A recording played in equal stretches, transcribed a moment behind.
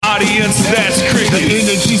audience, that's crazy. The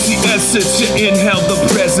energy's the essence, you inhale the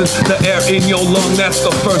presence. The air in your lung, that's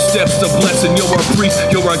the first steps to blessing. You're a priest,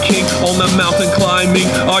 you're a king on the mountain climbing.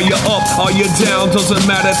 Are you up, are you down, doesn't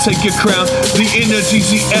matter, take your crown. The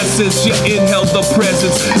energy's the essence, you inhale the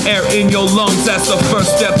presence. Air in your lungs, that's the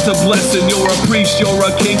first step to blessing. You're a priest, you're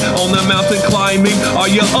a king on the mountain climbing. Are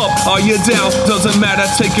you up, are you down, doesn't matter,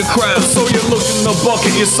 take your crown. So you looked in the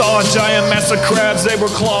bucket, you saw a giant mass of crabs. They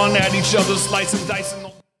were clawing at each other, slicing, dicing.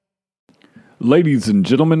 Ladies and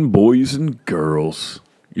gentlemen, boys and girls,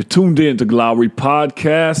 you're tuned in to Glowery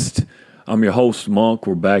Podcast. I'm your host, Monk.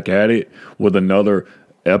 We're back at it with another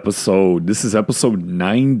episode. This is episode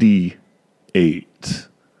 98.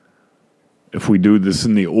 If we do this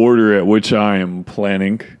in the order at which I am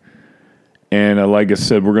planning. And like I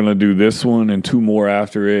said, we're going to do this one and two more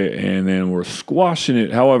after it, and then we're squashing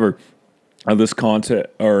it. However, this content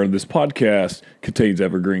or this podcast contains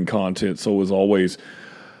evergreen content. So as always,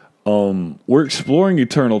 we're exploring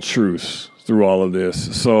eternal truths through all of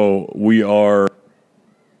this. So we are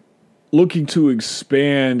looking to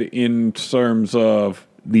expand in terms of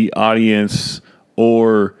the audience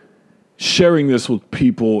or sharing this with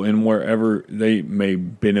people and wherever they may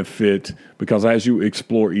benefit. Because as you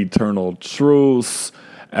explore eternal truths,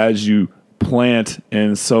 as you plant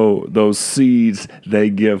and sow those seeds,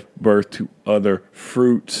 they give birth to other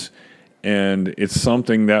fruits. And it's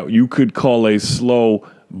something that you could call a slow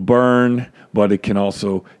burn, but it can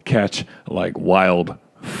also catch like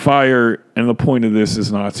wildfire. And the point of this is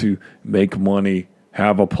not to make money,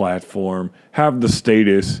 have a platform, have the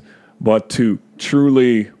status, but to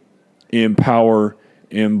truly empower,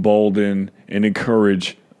 embolden, and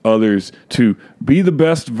encourage others to be the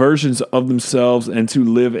best versions of themselves and to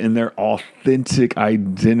live in their authentic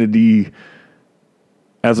identity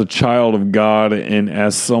as a child of God and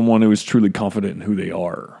as someone who is truly confident in who they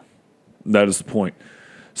are. That is the point.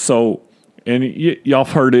 So, and y'all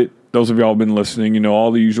have heard it. Those of y'all have been listening, you know,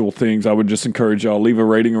 all the usual things. I would just encourage y'all, leave a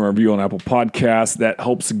rating or review on Apple Podcasts. That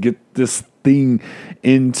helps get this thing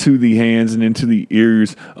into the hands and into the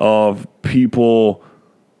ears of people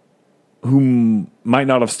who might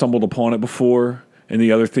not have stumbled upon it before. And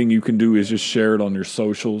the other thing you can do is just share it on your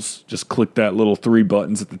socials. Just click that little 3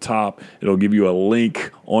 buttons at the top. It'll give you a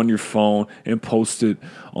link on your phone and post it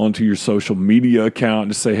onto your social media account.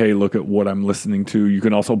 Just say, hey, look at what I'm listening to. You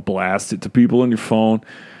can also blast it to people on your phone.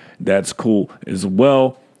 That's cool as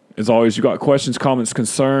well. As always, you got questions, comments,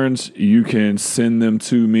 concerns, you can send them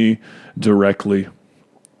to me directly.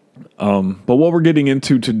 But what we're getting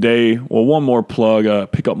into today, well, one more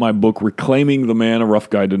plug, pick up my book, Reclaiming the Man, A Rough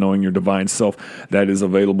Guide to Knowing Your Divine Self. That is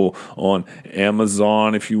available on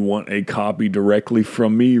Amazon. If you want a copy directly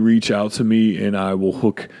from me, reach out to me and I will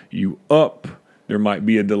hook you up. There might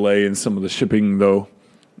be a delay in some of the shipping, though,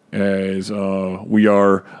 as we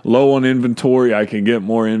are low on inventory. I can get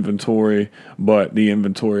more inventory, but the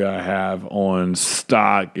inventory I have on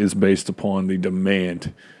stock is based upon the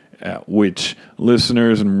demand at which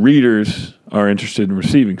listeners and readers are interested in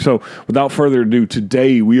receiving. So without further ado,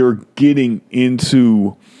 today we are getting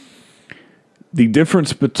into the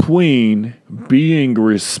difference between being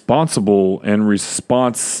responsible and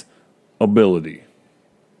responsibility.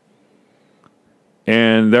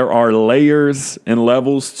 And there are layers and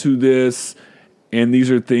levels to this, and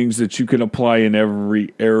these are things that you can apply in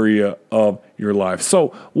every area of your life. So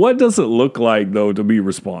what does it look like, though, to be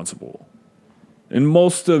responsible? And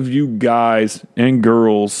most of you guys and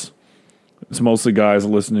girls, it's mostly guys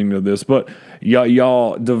listening to this, but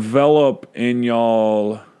y'all develop and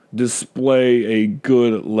y'all display a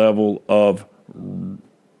good level of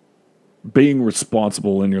being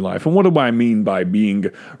responsible in your life. And what do I mean by being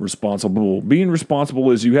responsible? Being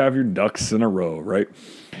responsible is you have your ducks in a row, right?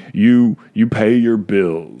 You pay your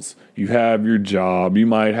bills. You have your job. You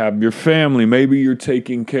might have your family. Maybe you're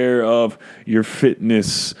taking care of your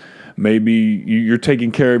fitness. Maybe you're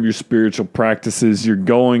taking care of your spiritual practices. You're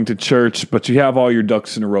going to church, but you have all your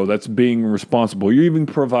ducks in a row. That's being responsible. You're even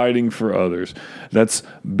providing for others. That's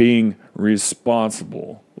being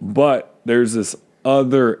responsible. But there's this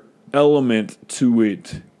other element to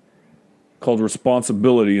it called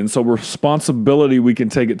responsibility. And so responsibility, we can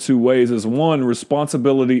take it 2 ways. As one,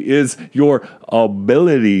 responsibility is your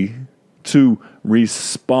ability to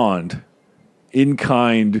respond in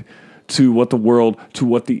kind to what the world, to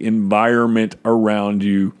what the environment around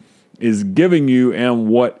you is giving you and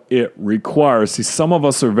what it requires. See, some of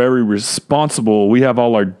us are very responsible. We have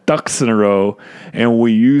all our ducks in a row, and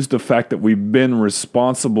we use the fact that we've been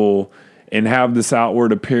responsible and have this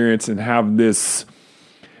outward appearance and have this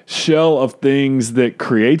shell of things that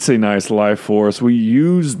creates a nice life for us. We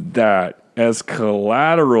use that as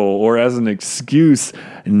collateral or as an excuse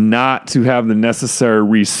not to have the necessary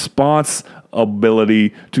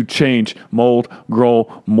responsibility to change, mold,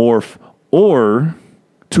 grow, morph, or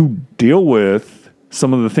to deal with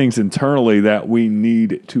some of the things internally that we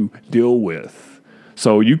need to deal with.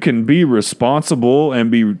 So you can be responsible and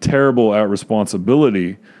be terrible at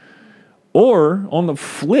responsibility. Or on the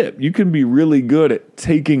flip, you can be really good at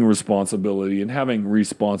taking responsibility and having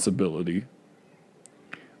responsibility,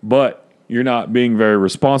 but you're not being very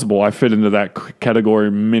responsible. I fit into that category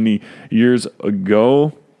many years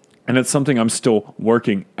ago, and it's something I'm still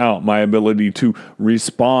working out. My ability to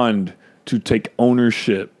respond, to take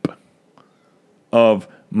ownership of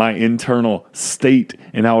my internal state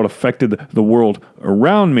and how it affected the world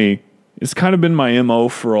around me. It's kind of been my MO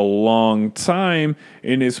for a long time,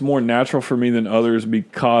 and it's more natural for me than others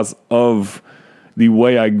because of the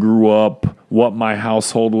way I grew up, what my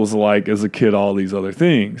household was like as a kid, all these other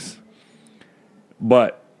things.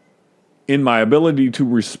 But in my ability to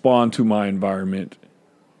respond to my environment,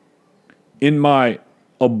 in my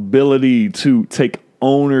ability to take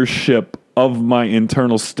ownership of my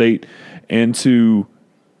internal state and to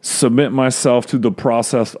submit myself to the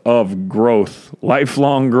process of growth,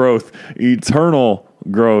 lifelong growth, eternal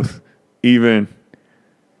growth, even.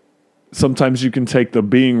 Sometimes you can take the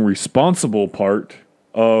being responsible part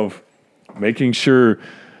of making sure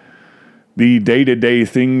the day-to-day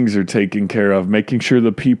things are taken care of, making sure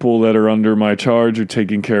the people that are under my charge are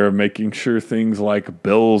taken care of, making sure things like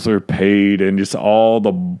bills are paid and just all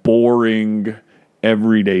the boring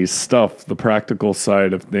everyday stuff, the practical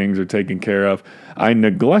side of things are taken care of. I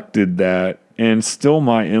neglected that, and still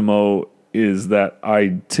my MO is that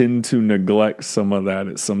I tend to neglect some of that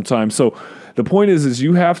at some time. So the point is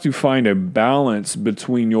you have to find a balance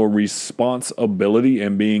between your responsibility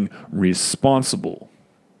and being responsible.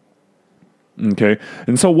 Okay?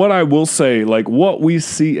 And so what I will say, like what we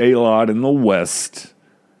see a lot in the West,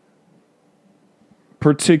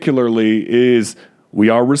 particularly, is we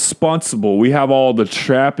are responsible. We have all the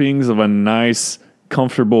trappings of a nice,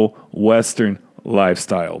 comfortable Western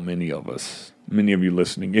lifestyle, many of us, many of you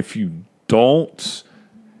listening. If you don't,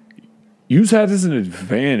 use that as an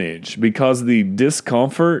advantage because the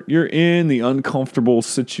discomfort you're in, the uncomfortable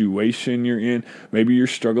situation you're in, maybe you're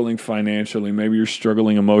struggling financially, maybe you're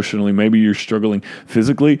struggling emotionally, maybe you're struggling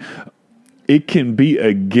physically, it can be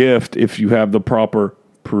a gift if you have the proper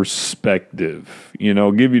perspective. You know,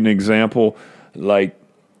 I'll give you an example. Like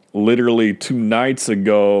literally 2 nights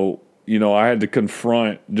ago, I had to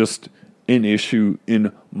confront just an issue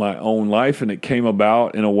in my own life, and it came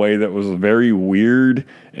about in a way that was very weird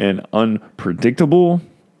and unpredictable.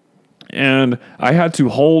 And I had to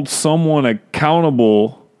hold someone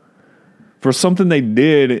accountable for something they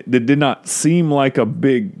did that did not seem like a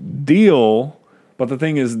big deal. But the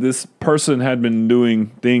thing is, this person had been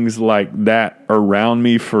doing things like that around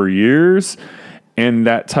me for years. And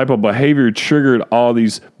that type of behavior triggered all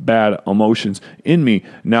these bad emotions in me.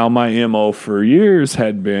 Now, my MO for years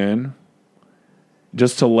had been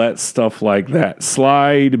just to let stuff like that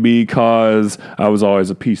slide because I was always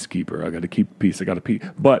a peacekeeper. I got to keep the peace.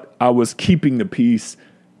 But I was keeping the peace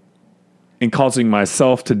and causing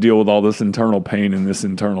myself to deal with all this internal pain and this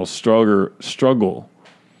internal struggle.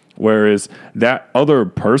 Whereas that other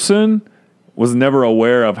person was never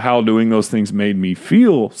aware of how doing those things made me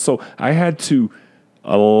feel. So I had to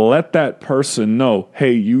let that person know,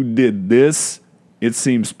 hey, you did this. It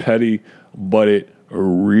seems petty, but it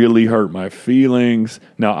really hurt my feelings.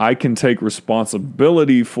 Now I can take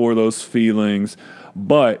responsibility for those feelings,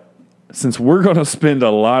 but since we're going to spend a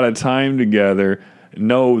lot of time together,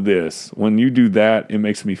 know this. When you do that, it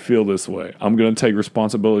makes me feel this way. I'm going to take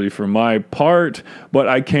responsibility for my part, but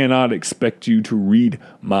I cannot expect you to read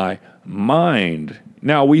my mind.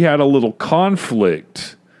 Now, we had a little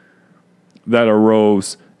conflict that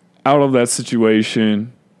arose out of that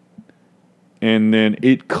situation, and then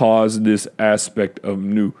it caused this aspect of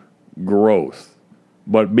new growth.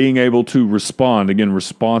 But being able to respond, again,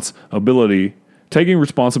 responsibility, taking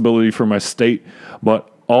responsibility for my state, but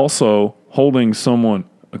also holding someone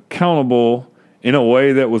accountable in a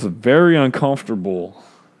way that was very uncomfortable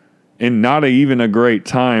and not even a great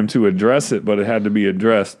time to address it, but it had to be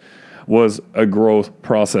addressed, was a growth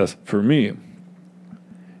process for me.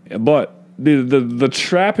 But the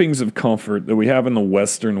trappings of comfort that we have in the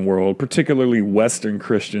Western world, particularly Western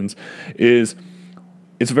Christians, is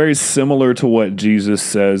it's very similar to what Jesus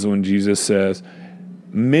says when Jesus says,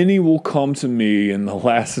 many will come to me in the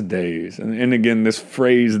last days. And again, this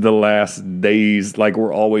phrase, the last days, like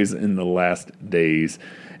we're always in the last days.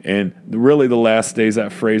 And really the last days,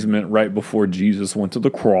 that phrase meant right before Jesus went to the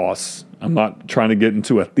cross. I'm not trying to get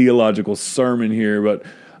into a theological sermon here, but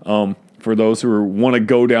for those who want to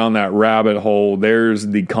go down that rabbit hole, there's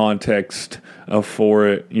the context for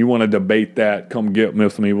it. You want to debate that, come get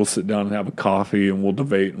with me. We'll sit down and have a coffee and we'll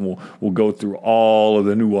debate and we'll go through all of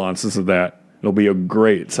the nuances of that. It'll be a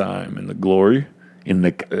great time in the glory.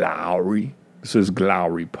 This is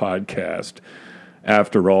Glory Podcast,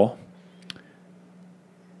 after all.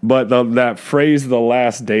 But that phrase, the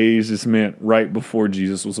last days, just meant right before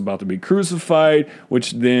Jesus was about to be crucified,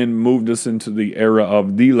 which then moved us into the era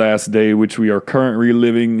of the last day, which we are currently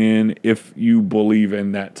living in, if you believe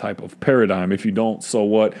in that type of paradigm. If you don't, so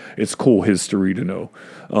what? It's cool history to know.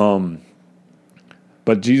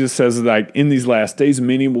 But Jesus says that in these last days,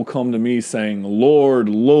 many will come to me saying, Lord,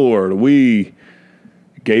 Lord, we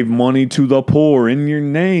gave money to the poor in your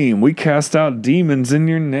name. We cast out demons in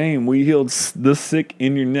your name. We healed the sick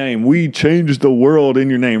in your name. We changed the world in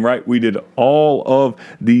your name, right? We did all of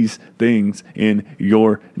these things in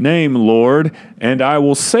your name, Lord. And I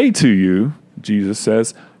will say to you, Jesus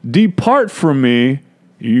says, depart from me,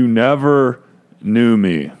 you never knew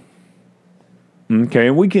me. Okay,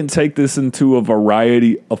 and we can take this into a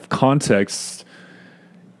variety of contexts.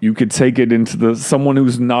 You could take it into someone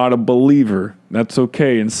who's not a believer. That's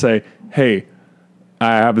okay. And say, hey,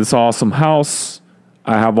 I have this awesome house.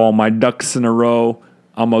 I have all my ducks in a row.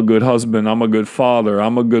 I'm a good husband. I'm a good father.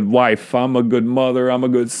 I'm a good wife. I'm a good mother. I'm a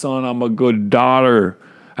good son. I'm a good daughter.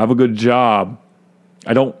 I have a good job.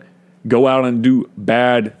 I don't go out and do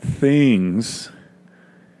bad things.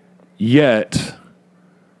 Yet,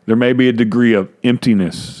 there may be a degree of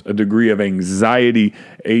emptiness, a degree of anxiety,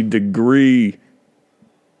 a degree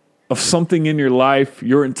of something in your life.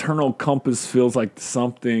 Your internal compass feels like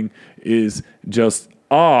something is just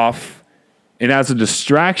off. And as a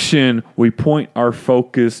distraction, we point our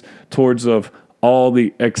focus towards of all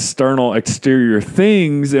the external, exterior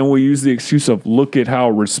things, and we use the excuse of, look at how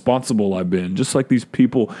responsible I've been. Just like these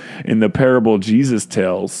people in the parable Jesus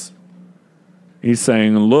tells. He's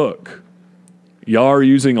saying, look, y'all are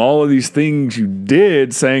using all of these things you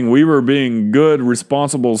did, saying we were being good,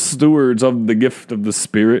 responsible stewards of the gift of the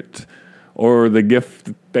Spirit or the gift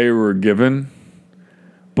that they were given,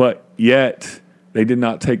 but yet they did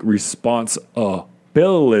not take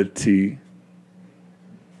responsibility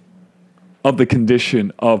of the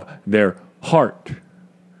condition of their heart.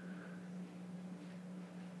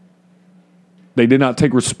 They did not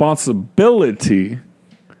take responsibility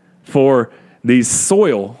for the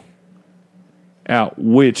soil at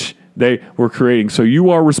which they were creating. So you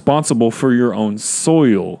are responsible for your own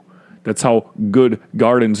soil. That's how good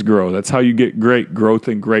gardens grow. That's how you get great growth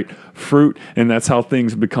and great fruit. And that's how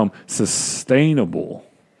things become sustainable.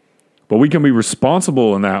 But we can be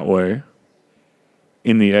responsible in that way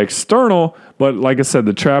in the external. But like I said,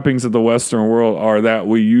 the trappings of the Western world are that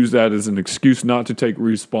we use that as an excuse not to take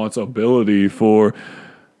responsibility for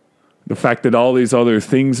the fact that all these other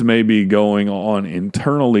things may be going on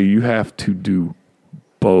internally. You have to do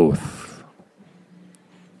both.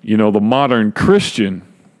 You know, the modern Christian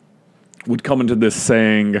would come into this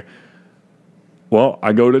saying, well,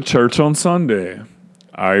 I go to church on Sunday.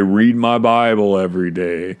 I read my Bible every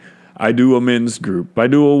day. I do a men's group. I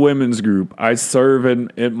do a women's group. I serve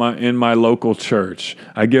in my local church.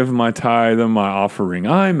 I give my tithe and my offering.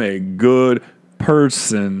 I'm a good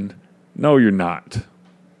person. No, you're not.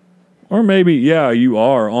 Or maybe, yeah, you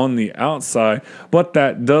are on the outside, but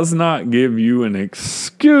that does not give you an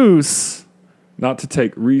excuse not to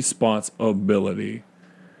take responsibility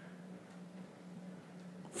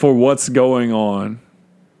for what's going on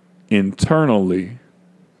internally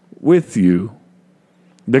with you,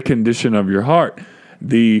 the condition of your heart,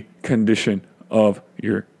 the condition of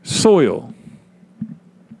your soil.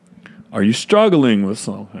 Are you struggling with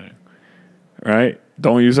something? Right?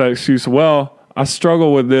 Don't use that excuse. Well, I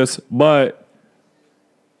struggle with this, but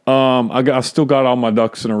I still got all my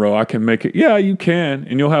ducks in a row. I can make it. Yeah, you can.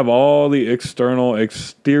 And you'll have all the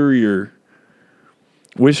exterior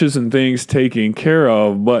wishes and things taken care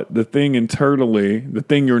of, but the thing internally, the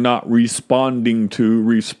thing you're not responding to,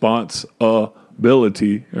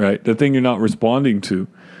 responsibility, right? The thing you're not responding to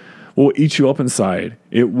will eat you up inside.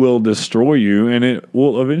 It will destroy you, and it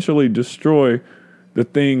will eventually destroy the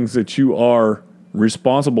things that you are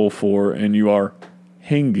responsible for and you are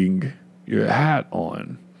hanging your hat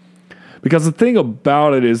on. Because the thing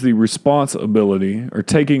about it is the responsibility, or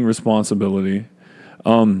taking responsibility,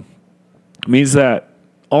 means that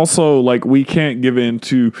also, like, we can't give in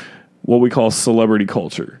to what we call celebrity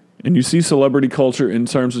culture. And you see celebrity culture in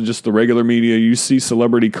terms of just the regular media. You see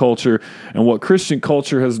celebrity culture, and what Christian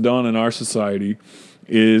culture has done in our society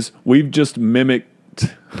is we've just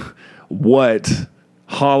mimicked what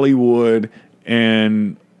Hollywood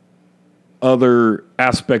and other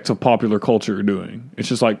aspects of popular culture are doing. It's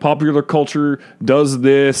just like popular culture does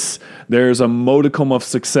this. There's a modicum of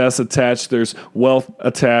success attached. There's wealth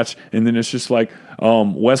attached. And then it's just like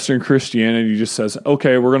Western Christianity just says,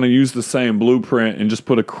 okay, we're going to use the same blueprint and just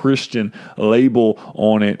put a Christian label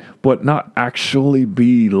on it, but not actually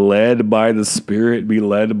be led by the Spirit, be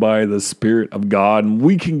led by the Spirit of God. And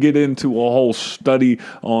we can get into a whole study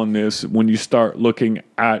on this when you start looking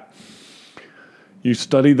at you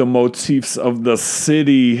study the motifs of the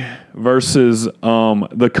city versus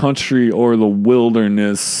the country or the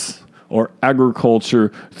wilderness or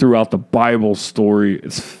agriculture throughout the Bible story.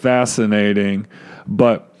 It's fascinating,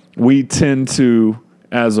 but we tend to,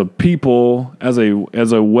 as a people, as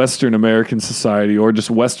a Western American society or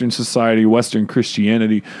just Western society, Western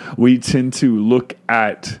Christianity, we tend to look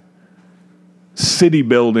at city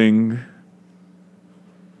building,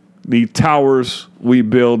 the towers we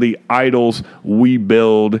build, the idols we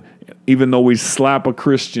build, even though we slap a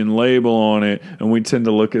Christian label on it, and we tend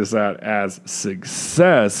to look at that as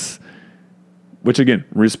success, which again,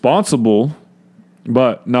 responsible,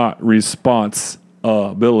 but not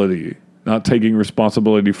responsibility. Not taking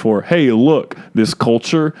responsibility for, hey, look, this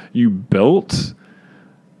culture you built.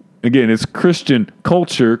 Again, it's Christian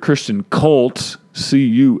culture, Christian cult,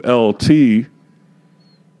 C-U-L-T,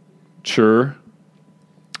 sure.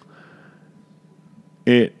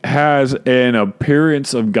 It has an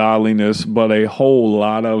appearance of godliness, but a whole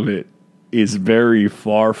lot of it is very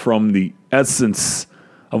far from the essence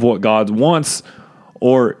of what God wants.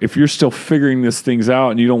 Or if you're still figuring these things out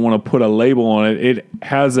and you don't want to put a label on it, it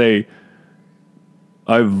has a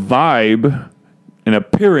vibe, an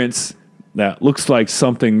appearance that looks like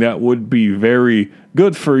something that would be very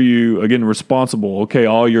good for you. Again, responsible. Okay,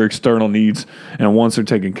 all your external needs and wants are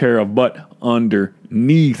taken care of, but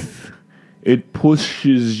underneath, it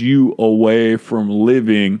pushes you away from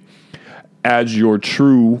living as your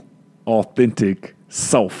true, authentic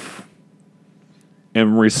self.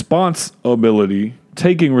 And responsibility,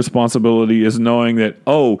 taking responsibility, is knowing that,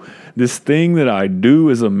 oh, this thing that I do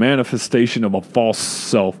is a manifestation of a false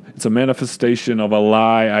self. It's a manifestation of a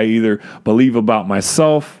lie I either believe about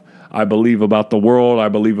myself, I believe about the world, I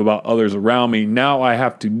believe about others around me. Now I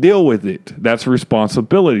have to deal with it. That's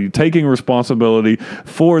responsibility, taking responsibility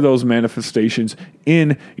for those manifestations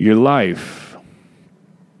in your life.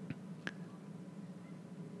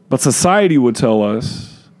 But society would tell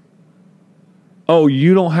us, oh,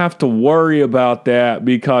 you don't have to worry about that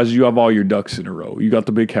because you have all your ducks in a row. You got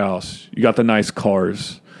the big house, you got the nice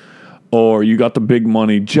cars, or you got the big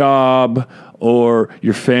money job, or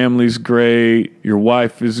your family's great, your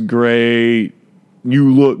wife is great,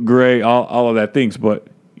 you look great, all of that things. But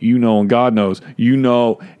you know, and God knows, you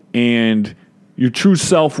know, and your true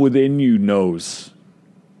self within you knows.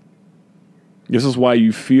 This is why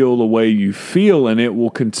you feel the way you feel, and it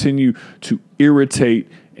will continue to irritate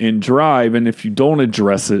and drive. And if you don't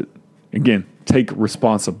address it, again, take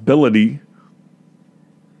responsibility.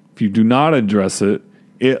 If you do not address it,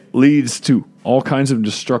 it leads to all kinds of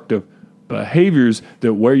destructive behaviors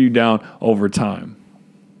that wear you down over time.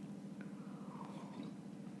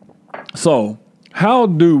 So, how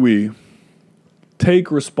do we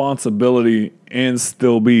take responsibility and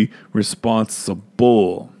still be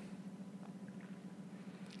responsible?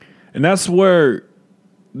 And that's where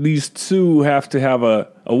these two have to have a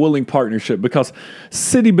willing partnership, because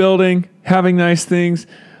city building, having nice things,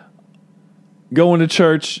 going to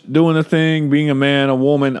church, doing a thing, being a man, a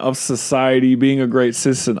woman of society, being a great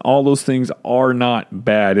citizen, all those things are not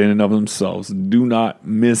bad in and of themselves. Do not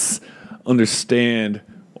misunderstand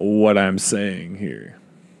what I'm saying here.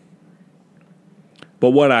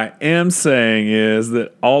 But what I am saying is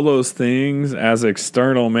that all those things as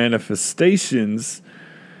external manifestations,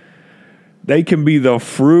 they can be the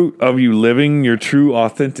fruit of you living your true,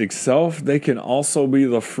 authentic self. They can also be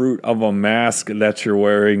the fruit of a mask that you're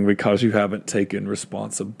wearing because you haven't taken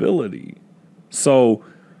responsibility. So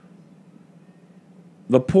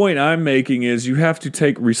the point I'm making is you have to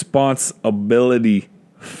take responsibility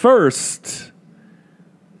first.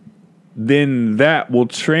 Then that will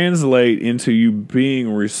translate into you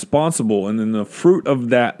being responsible. And then the fruit of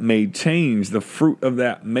that may change. The fruit of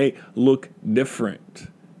that may look different.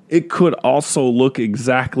 It could also look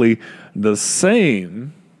exactly the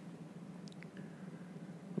same,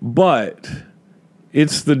 but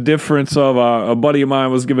it's the difference of, a buddy of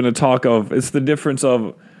mine was giving a talk of, it's the difference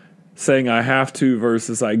of saying I have to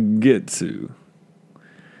versus I get to.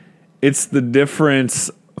 It's the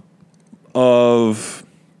difference of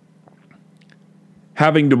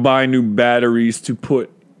having to buy new batteries to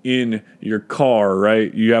put in your car,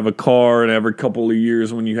 right? You have a car, and every couple of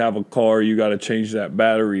years when you have a car, you got to change that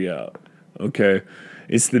battery out. Okay.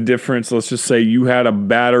 It's the difference. Let's just say you had a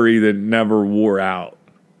battery that never wore out.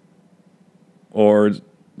 Or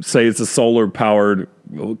say it's a solar powered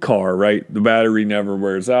car, right? The battery never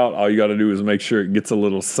wears out. All you got to do is make sure it gets a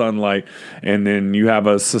little sunlight, and then you have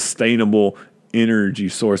a sustainable energy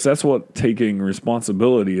source. That's what taking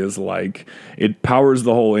responsibility is like. It powers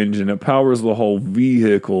the whole engine, it powers the whole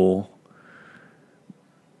vehicle.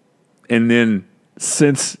 And then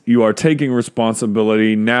since you are taking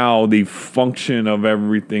responsibility, now the function of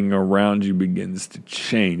everything around you begins to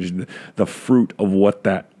change. The fruit of what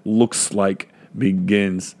that looks like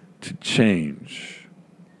begins to change.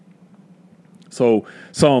 So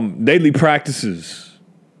some daily practices,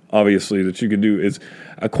 obviously, that you can do is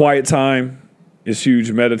a quiet time is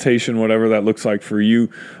huge. Meditation, whatever that looks like for you.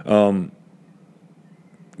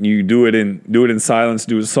 You do it in silence,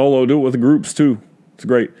 do it solo, do it with groups too. It's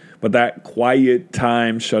great. But that quiet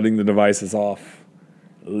time, shutting the devices off,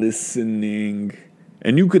 listening,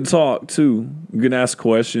 and you can talk too. You can ask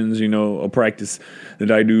questions. You know, a practice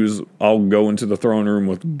that I do is I'll go into the throne room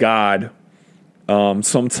with God,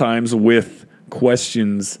 sometimes with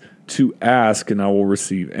questions to ask, and I will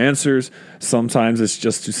receive answers. Sometimes it's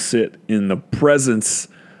just to sit in the presence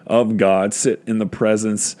of God, sit in the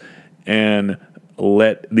presence and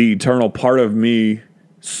let the eternal part of me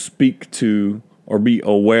speak to or be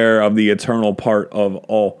aware of the eternal part of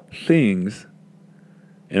all things.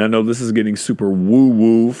 And I know this is getting super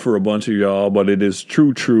woo-woo for a bunch of y'all, but it is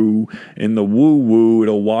true. In the woo-woo,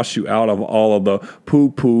 it'll wash you out of all of the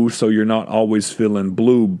poo-poo so you're not always feeling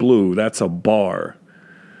blue. That's a bar.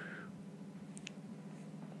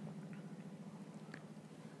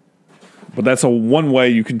 But that's one way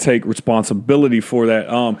you can take responsibility for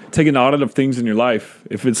that. Take an audit of things in your life.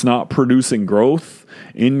 If it's not producing growth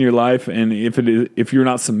in your life, and if you're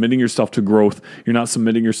not submitting yourself to growth, you're not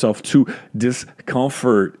submitting yourself to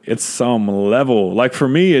discomfort at some level. Like for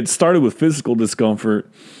me, it started with physical discomfort.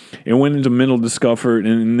 It went into mental discomfort,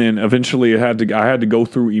 and then eventually I had to go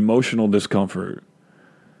through emotional discomfort.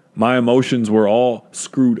 My emotions were all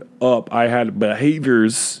screwed up. I had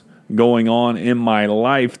behaviors going on in my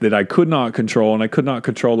life that I could not control, and I could not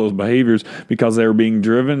control those behaviors because they were being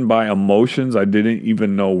driven by emotions I didn't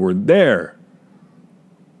even know were there.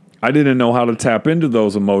 I didn't know how to tap into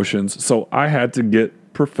those emotions, so I had to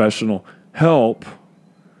get professional help.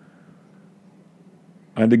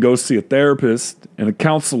 I had to go see a therapist and a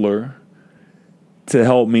counselor to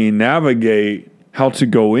help me navigate how to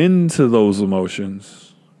go into those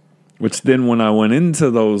emotions, which then when I went into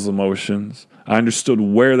those emotions, I understood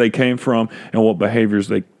where they came from and what behaviors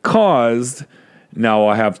they caused. Now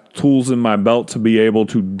I have tools in my belt to be able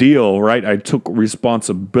to deal, right? I took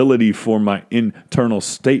responsibility for my internal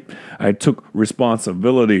state. I took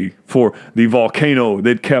responsibility for the volcano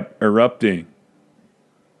that kept erupting.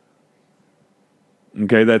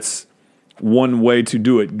 Okay, that's one way to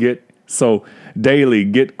do it. So daily,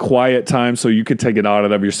 get quiet time so you can take an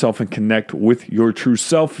audit of yourself and connect with your true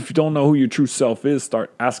self. If you don't know who your true self is,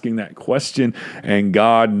 start asking that question. And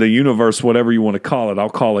God, the universe, whatever you want to call it, I'll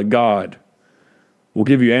call it God, will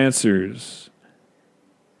give you answers.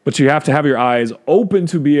 But you have to have your eyes open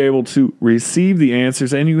to be able to receive the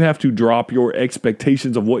answers, and you have to drop your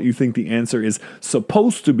expectations of what you think the answer is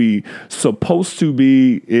supposed to be. Supposed to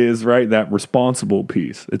be is, right, that responsible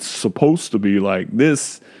piece. It's supposed to be like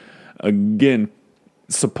this. Again,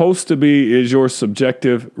 supposed to be is your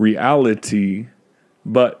subjective reality,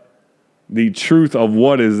 but the truth of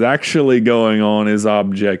what is actually going on is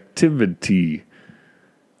objectivity.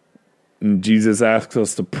 And Jesus asks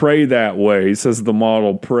us to pray that way. He says the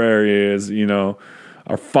model prayer is,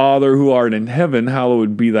 our Father who art in heaven,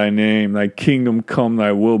 hallowed be thy name. Thy kingdom come,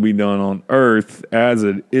 thy will be done on earth as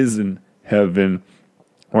it is in heaven.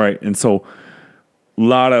 Right? And so a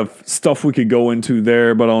lot of stuff we could go into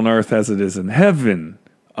there, but on earth as it is in heaven,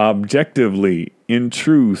 objectively, in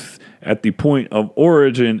truth, at the point of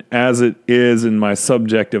origin as it is in my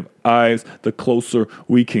subjective eyes, the closer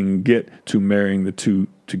we can get to marrying the two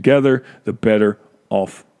together, the better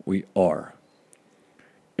off we are.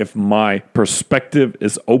 If my perspective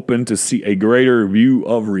is open to see a greater view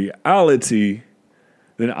of reality,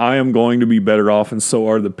 then I am going to be better off, and so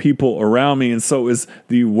are the people around me, and so is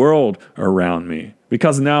the world around me.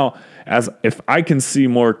 Because now, as if I can see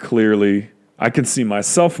more clearly, I can see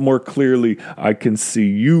myself more clearly, I can see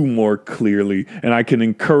you more clearly, and I can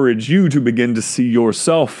encourage you to begin to see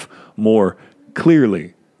yourself more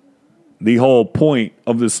clearly. The whole point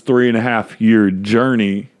of this 3.5-year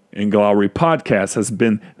journey in Glory Podcast has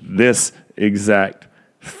been this exact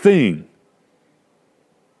thing.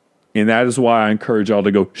 And that is why I encourage y'all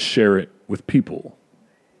to go share it with people.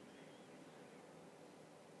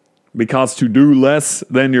 Because to do less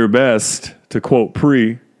than your best, to quote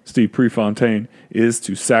Steve Prefontaine, is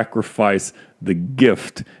to sacrifice the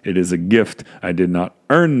gift. It is a gift. I did not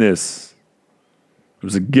earn this. It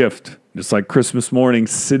was a gift. Just like Christmas morning,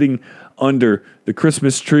 sitting under the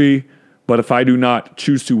Christmas tree. But if I do not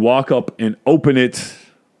choose to walk up and open it,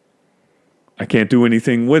 I can't do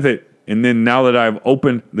anything with it. And then now that I've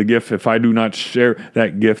opened the gift, if I do not share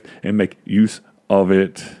that gift and make use of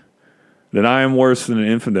it, then I am worse than an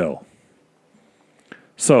infidel.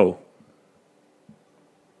 So,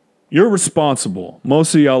 you're responsible.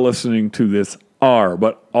 Most of y'all listening to this are,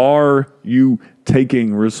 but are you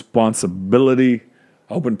taking responsibility?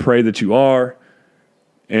 I hope and pray that you are.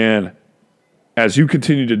 And as you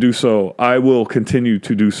continue to do so, I will continue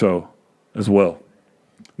to do so as well.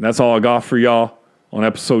 And that's all I got for y'all on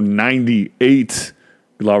episode 98,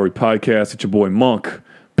 Glory Podcast. It's your boy Monk.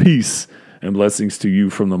 Peace and blessings to you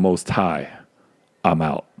from the Most High. I'm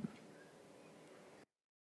out.